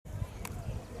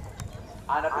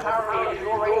And apparently it's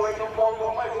already someone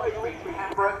close between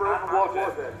Pembroke and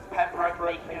Wadham. Pembroke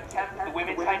making an attempt at the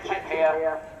women's headship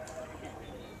here.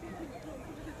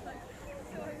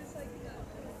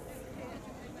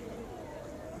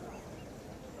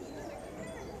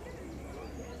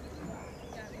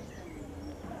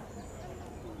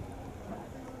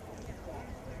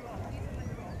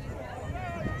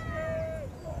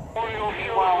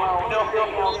 Well,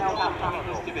 nothing else is happening in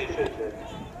this division.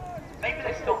 Maybe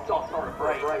they stopped off for a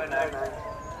break, I don't know.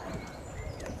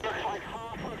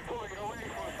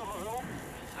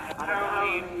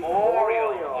 Apparently,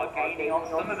 Oriel are gaining on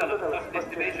some of this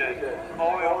division.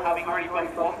 Oriel having already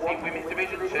won once in women's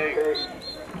division 2.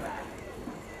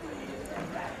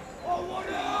 Oh,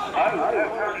 apparently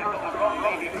it's not wrong,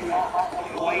 maybe it was on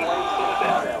the way to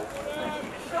Somerville.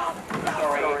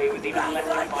 Sorry, it was even less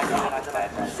than my than I said.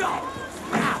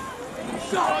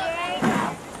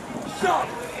 Stop!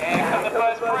 Here comes the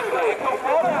first break, here comes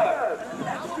Water!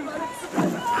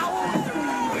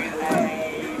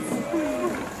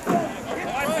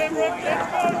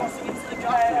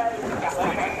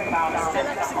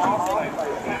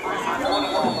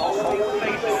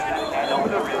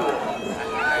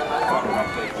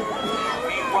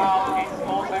 Meanwhile, it's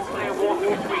also clear water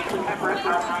between Pembroke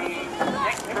and the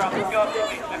next round of judges.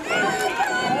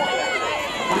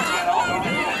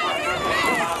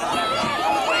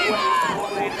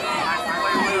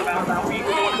 About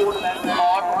 3/4 of them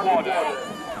hard water.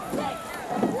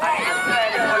 And it's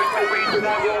fairly close to reaching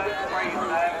that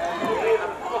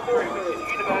which is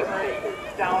University,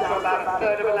 down to about a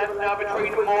third of a length now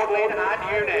between Magdalene and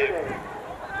Univ.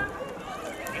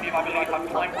 Univ, I believe, have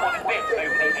climbed quite a bit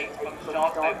over the 8-month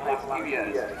start over the last few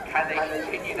years. Can they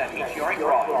continue their meteoric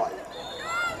rise?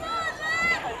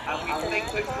 And we think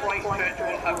that Christchurch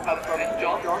will have St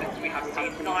John's, since we have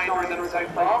seen neither of them so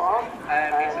far.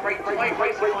 It's a very tight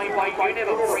race line by Univ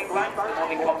of Greenbank, and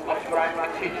only comes off ground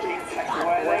continuously to check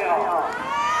where they are.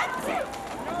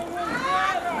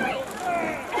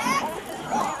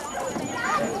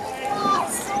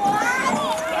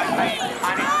 Okay,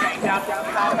 and it's getting down to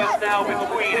canvas now with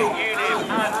Queen at Univ and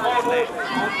Magdalene.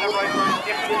 Also racing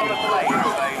different on the plane, so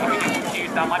if you get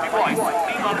confused, that might be right.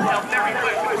 Meanwhile, it's now very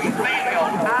close between Baliol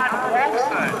and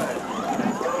Walston.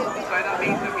 So that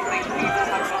means that we think we will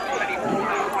have about 24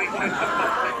 races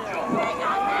above St John's.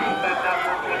 But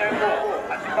we know more.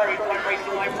 That's a very tight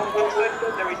racing line from Walston.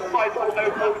 There is sizable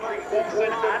overlap between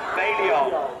Walston and Baliol.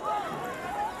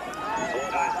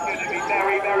 That's going to be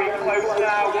very, very close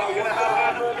now.